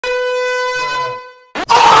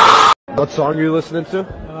What song are you listening to?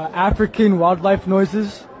 African wildlife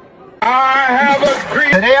noises. I have a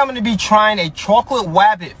dream. Today I'm going to be trying a chocolate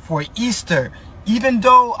wabbit for Easter, even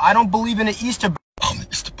though I don't believe in the Easter bunny. I'm the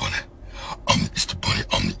Easter bunny. I'm the Easter bunny.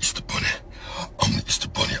 I'm the Easter bunny. I'm the Easter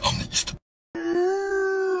bunny. I'm the Easter bunny.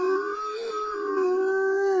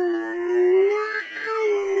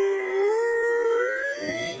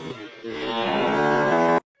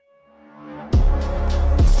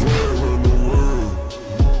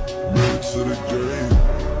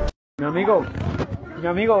 Mi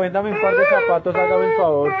amigo, véndame un par de zapatos, hágame el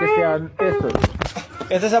favor, que sean estos.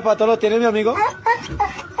 ¿Este zapato lo tiene mi amigo?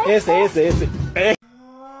 Ese.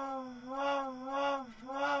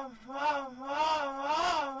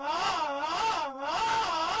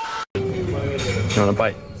 You want a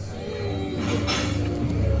bite?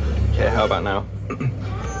 Okay, how about now?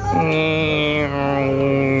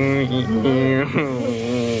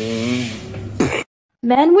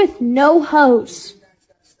 Men with no hose.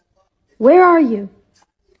 Where are you?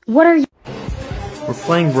 What are you? We're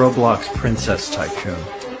playing Roblox Princess Tycoon.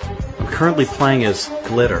 I'm currently playing as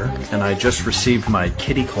Glitter, and I just received my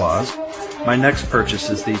kitty claws. My next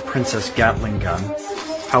purchase is the Princess Gatling gun.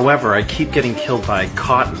 However, I keep getting killed by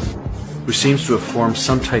Cotton, who seems to have formed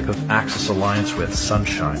some type of Axis alliance with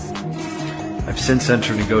Sunshine. I've since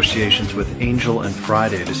entered negotiations with Angel and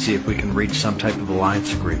Friday to see if we can reach some type of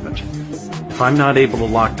alliance agreement. If I'm not able to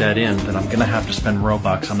lock that in, then I'm gonna have to spend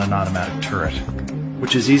Robux on an automatic turret,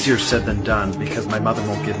 which is easier said than done because my mother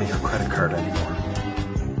won't give me her credit card anymore.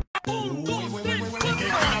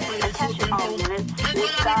 Attention all units.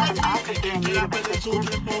 We've got an officer in need of assistance.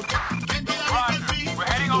 We're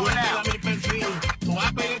heading over now.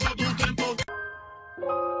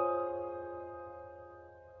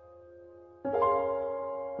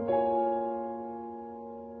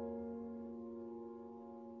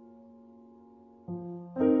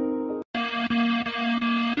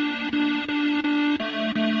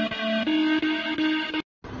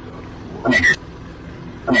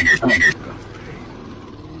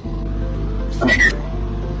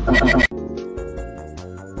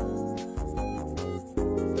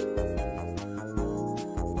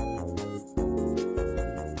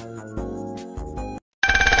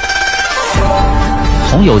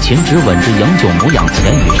从有情之吻之营酒母养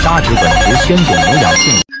前与杀之吻之宣酒母养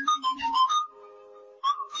性。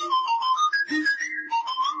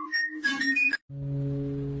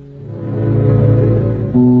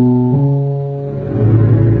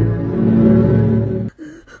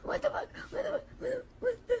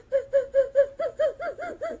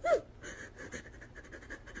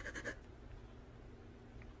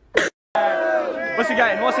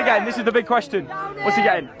What's he getting? This is the big question. What's he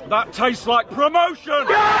getting? That tastes like promotion!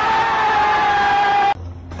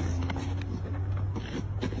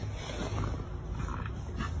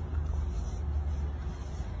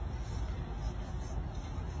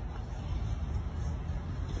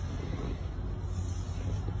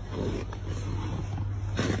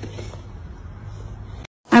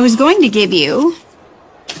 I was going to give you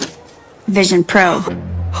Vision Pro,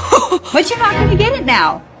 but you're not going to get it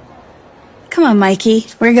now. Come on, Mikey.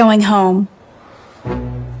 We're going home.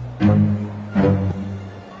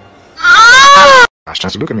 Last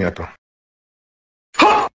chance to look at me, Echo.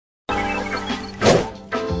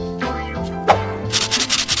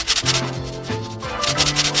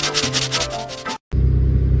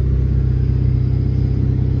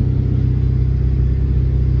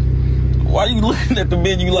 Why are you looking at the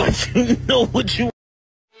menu like you know what you want?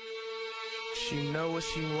 She know what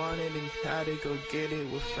she wanted and how to go get it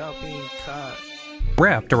without being caught.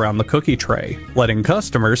 Wrapped around the cookie tray, letting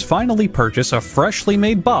customers finally purchase a freshly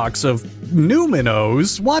made box of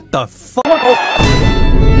Numinos. What the fuck?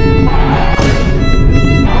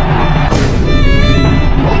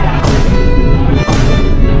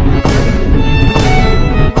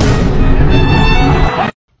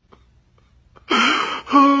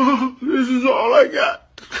 This is all I got.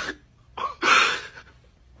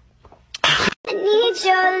 I need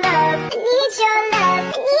your love, I need your love,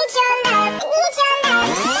 I need your love,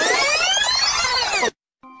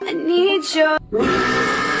 I need your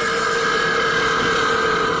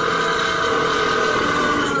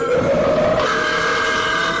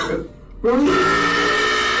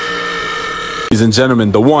Ladies and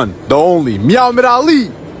gentlemen, the one, the only, Muhammad Ali.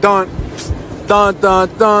 Dun, dun, dun,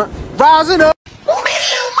 dun, rising up.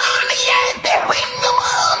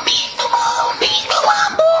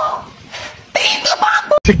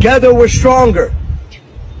 Together we're stronger.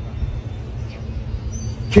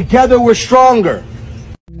 Together we're stronger.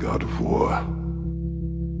 God of war.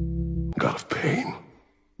 God of pain.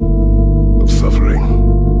 Of suffering.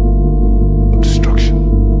 Of destruction.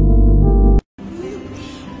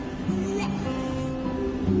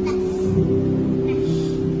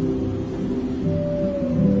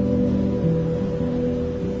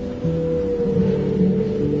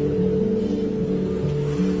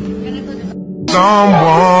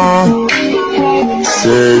 Someone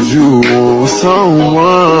said you want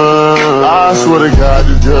someone. I swear to God,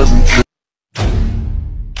 this girl be true.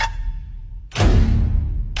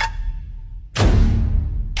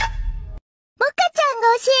 モカちゃんが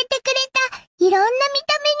教えてくれたいろんな見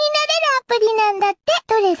た目になれるアプリなんだって。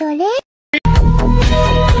どれどれ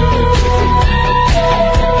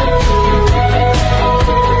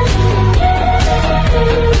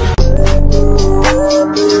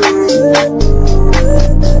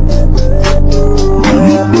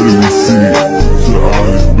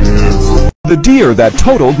？The deer that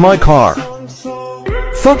totaled my car.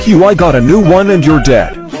 Fuck you, I got a new one and you're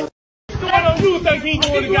dead.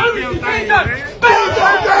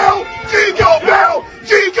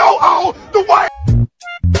 G-Go all the way!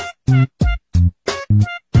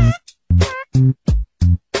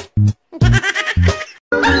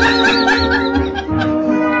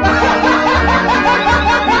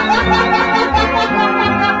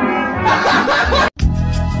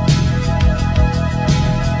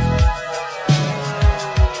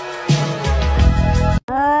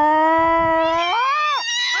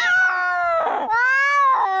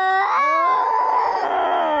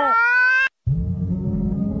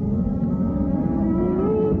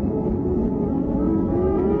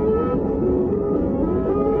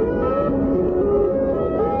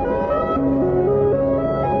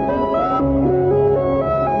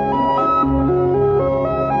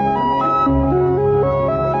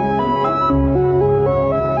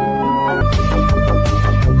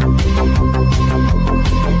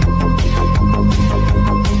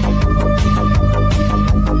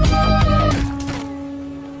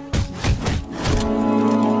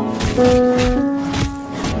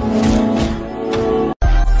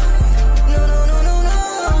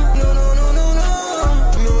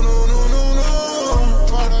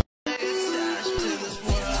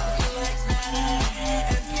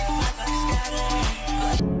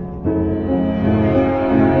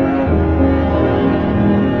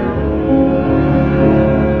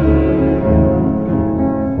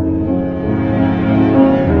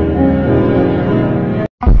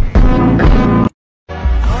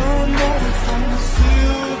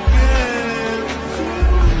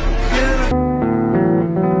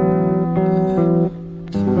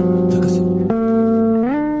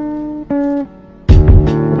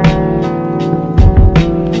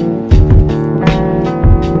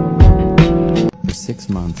 For 6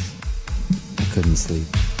 months, I couldn't sleep.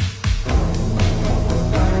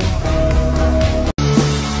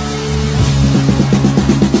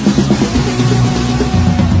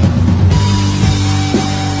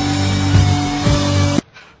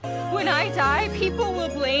 When I die, people will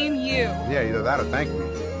blame you. Yeah, either that or thank me.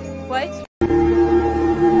 What?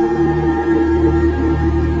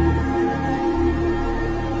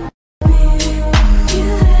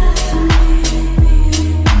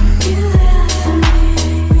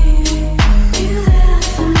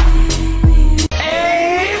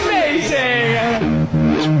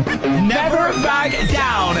 Never back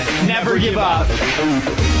down. Never give up.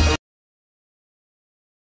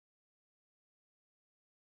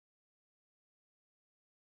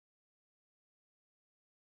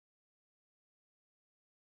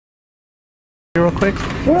 Real quick?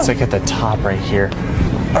 Yeah. It's like at the top right here.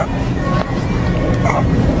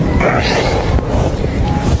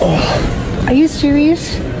 Are you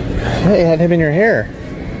serious? Hey, it had him in your hair.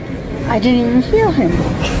 I didn't even feel him.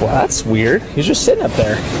 Well, that's weird. He's just sitting up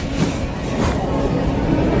there.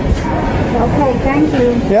 Okay, thank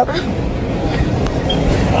you. Yep.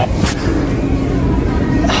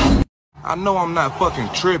 I know I'm not fucking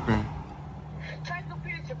tripping.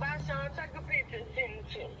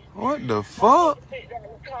 What the fuck?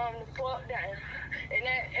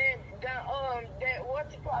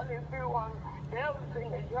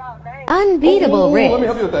 Unbeatable Rick. Let me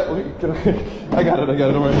help you with that. I got it,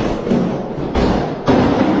 don't worry.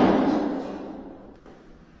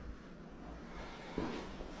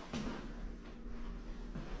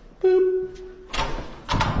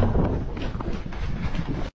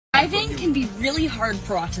 Driving can be really hard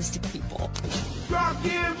for autistic people.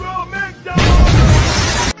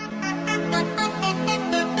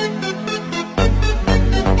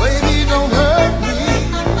 Baby, don't hurt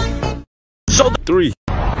me. So 3.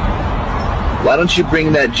 Why don't you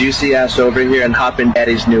bring that juicy ass over here and hop in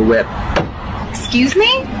Daddy's new whip? Excuse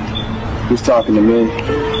me? He's talking to me.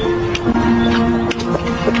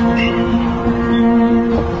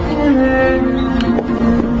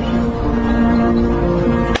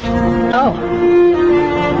 Oh.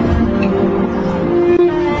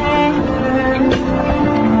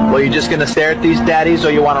 Well, you just gonna stare at these daddies,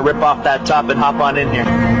 or you want to rip off that top and hop on in here?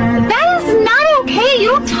 That This is not okay. You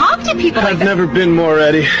don't talk to people like that. I've never been more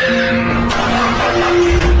ready.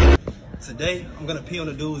 Today, I'm gonna pee on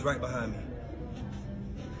the dudes right behind me.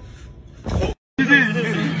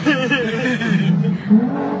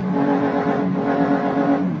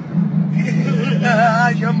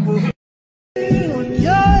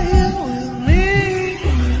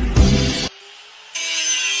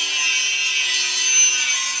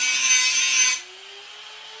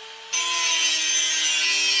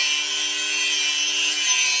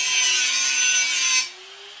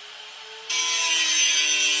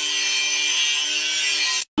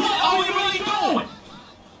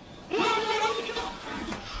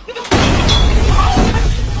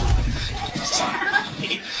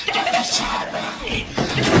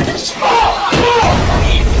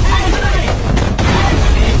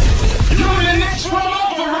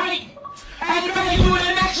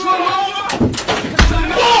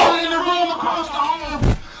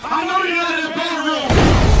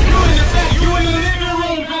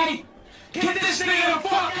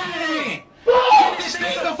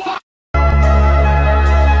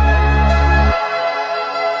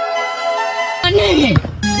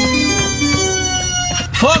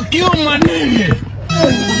 Fuck you, my nigga!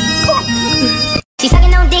 She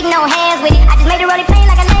sucking no dick, no hands with it. I just made her roll it plain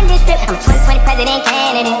like a landing strip. I'm 2020 president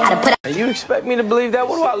candidate. I'd have put And you expect me to believe that?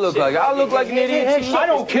 What do I look like? I look like an idiot. I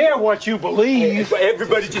don't care what you believe.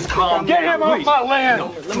 Everybody just calm down. Get him off my land.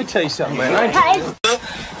 No, let me tell you something, man. Hey. What the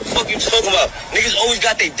fuck you talking about? Niggas always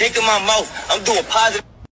got their dick in my mouth. I'm doing positive.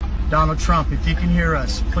 Donald Trump, if you can hear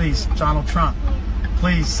us, please, Donald Trump,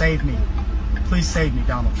 please save me. Please save me,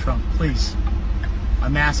 Donald Trump, please.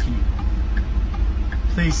 I'm asking you.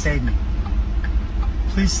 Please save me.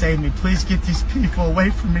 Please save me. Please get these people away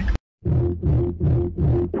from me.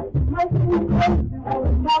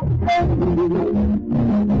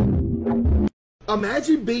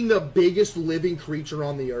 Imagine being the biggest living creature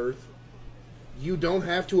on the earth. You don't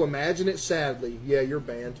have to imagine it, sadly. Yeah, you're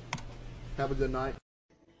banned. Have a good night.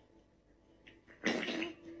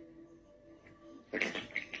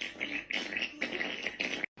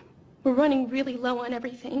 We're running really low on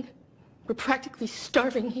everything. We're practically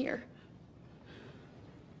starving here.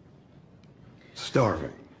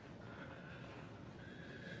 Starving?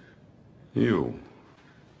 You.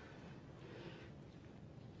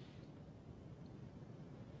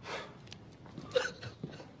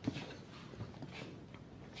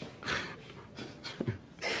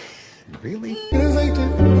 Really?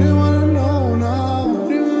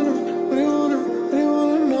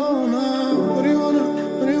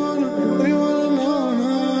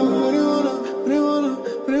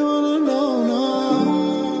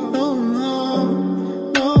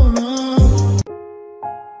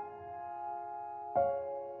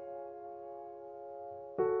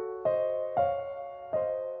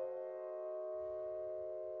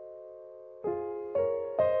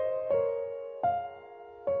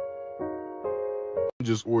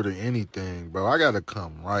 Just order anything, bro. I gotta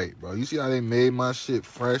come right, bro. You see how they made my shit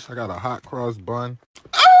fresh? I got a hot cross bun.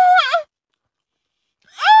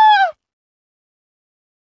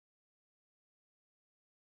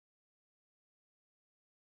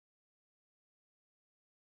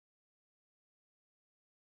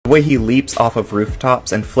 The way he leaps off of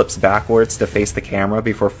rooftops and flips backwards to face the camera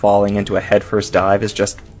before falling into a headfirst dive is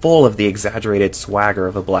just full of the exaggerated swagger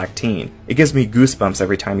of a black teen. It gives me goosebumps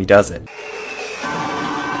every time he does it.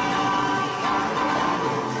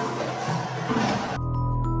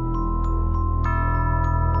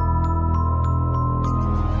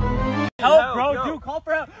 Help, bro, yo. Dude, call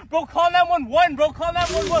for help. Bro, call 911, bro, call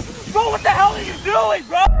 911. Bro, what the hell are you doing,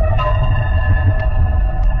 bro?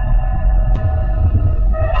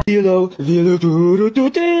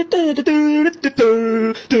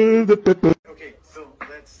 Okay, so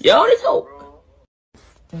let's... Yo, let's go.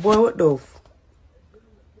 Boy, what the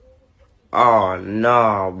Oh,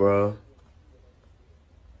 nah, bro.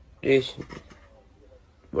 This...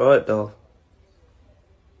 Bro, what the...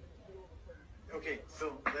 Okay,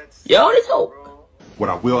 so let's... Yo, let's go. What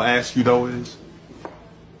I will ask you, though, is...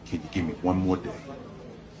 Can you give me one more day?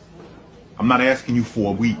 I'm not asking you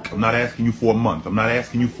for a week. I'm not asking you for a month. I'm not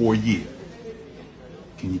asking you for a year.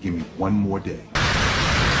 Can you give me one more day?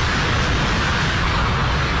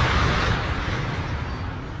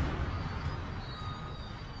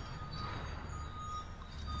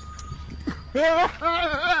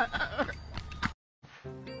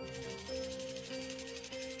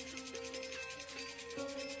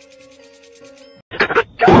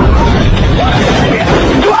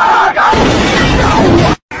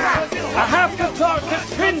 I have to talk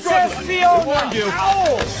to Princess Fiona!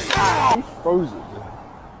 Ow! Frozen.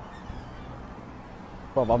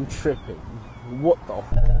 Bob, I'm tripping. What the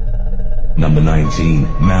f? Number 19,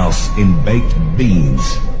 mouse in baked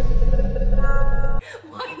beans.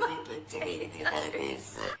 Why my potato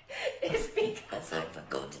calories? It's because I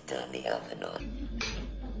forgot to turn the oven on.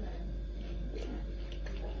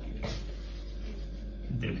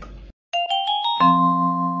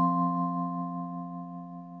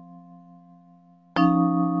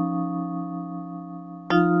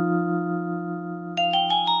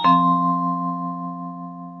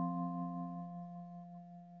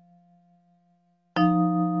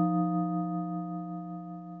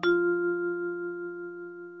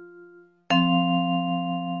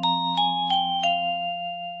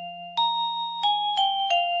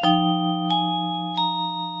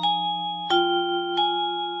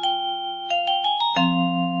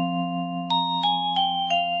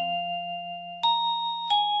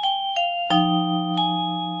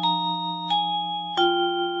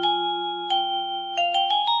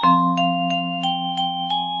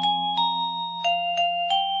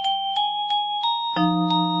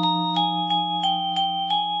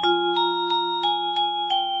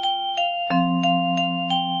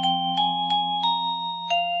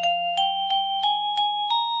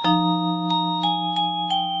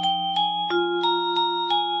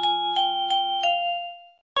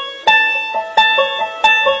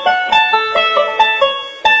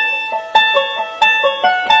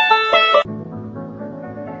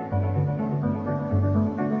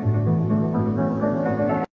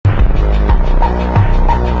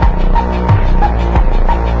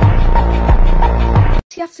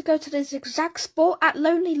 You have to go to this exact spot at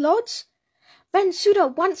Lonely Lodge, then shoot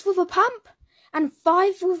it once with a pump, and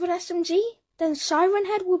 5 with an SMG, then Siren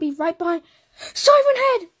Head will be right behind. Siren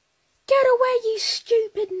Head! Get away, you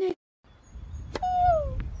stupid nigga!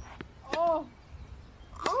 Oh.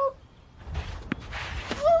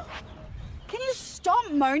 Can you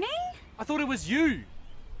stop moaning? I thought it was you.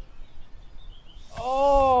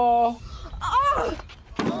 Oh. Oh.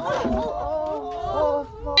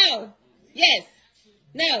 No. Yes.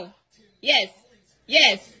 No. Yes.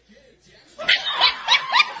 Yes.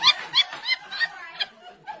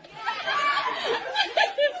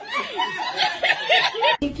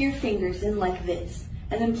 Take your fingers in like this,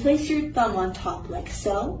 and then place your thumb on top like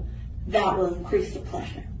so. That will increase the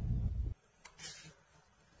pleasure.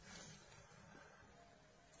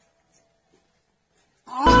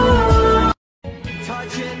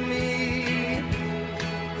 Touching me,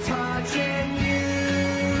 touching you,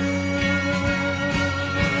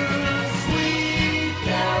 sweet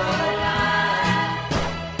Caroline.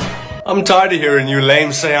 I'm tired of hearing you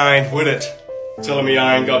lame say I ain't with it. Telling me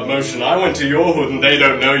I ain't got motion. I went to your hood and they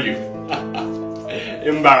don't know you.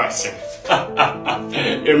 Embarrassing.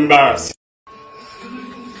 Embarrassing.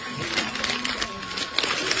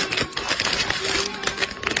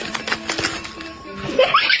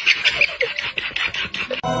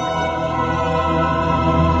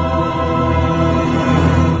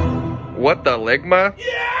 What the ligma?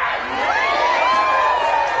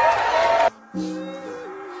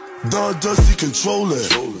 The dusty controller.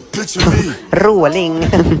 Picture me. Rolling.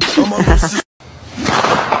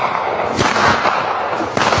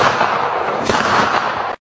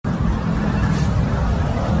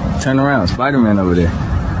 Turn around, Spider-Man over there.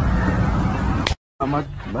 My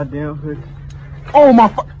damn hood. Oh my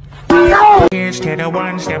fu- Cheers to the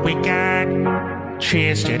ones that we got.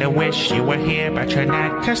 Cheers to the wish you were here but you're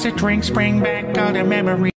not. Cause the drinks bring back all the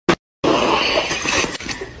memories.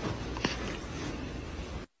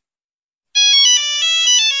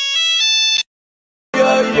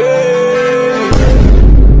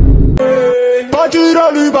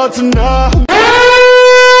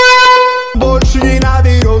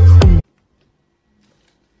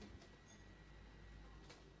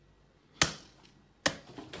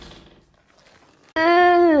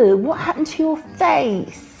 What happened to your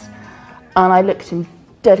face? And I looked him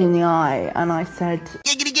dead in the eye and I said,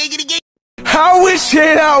 I wish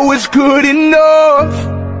that I was good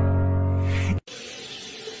enough.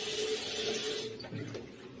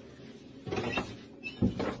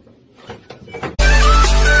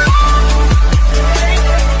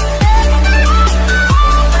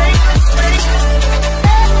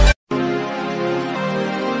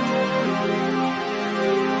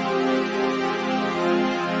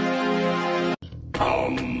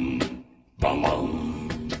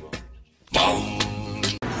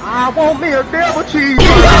 I want me a devil cheese.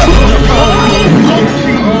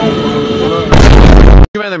 Would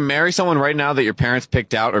you rather marry someone right now that your parents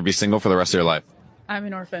picked out or be single for the rest of your life? I'm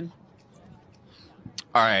an orphan.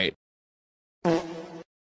 All right.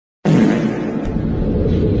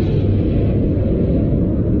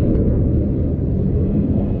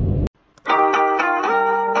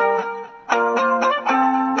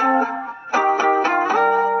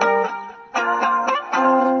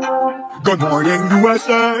 Good morning,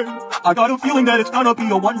 USA. I got a feeling that it's gonna be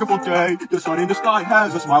a wonderful day. The sun in the sky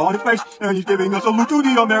has a smile on its face, and he's giving a salute to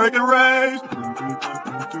the American race.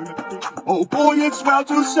 Oh boy, it's swell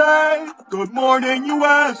to say, good morning,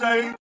 USA.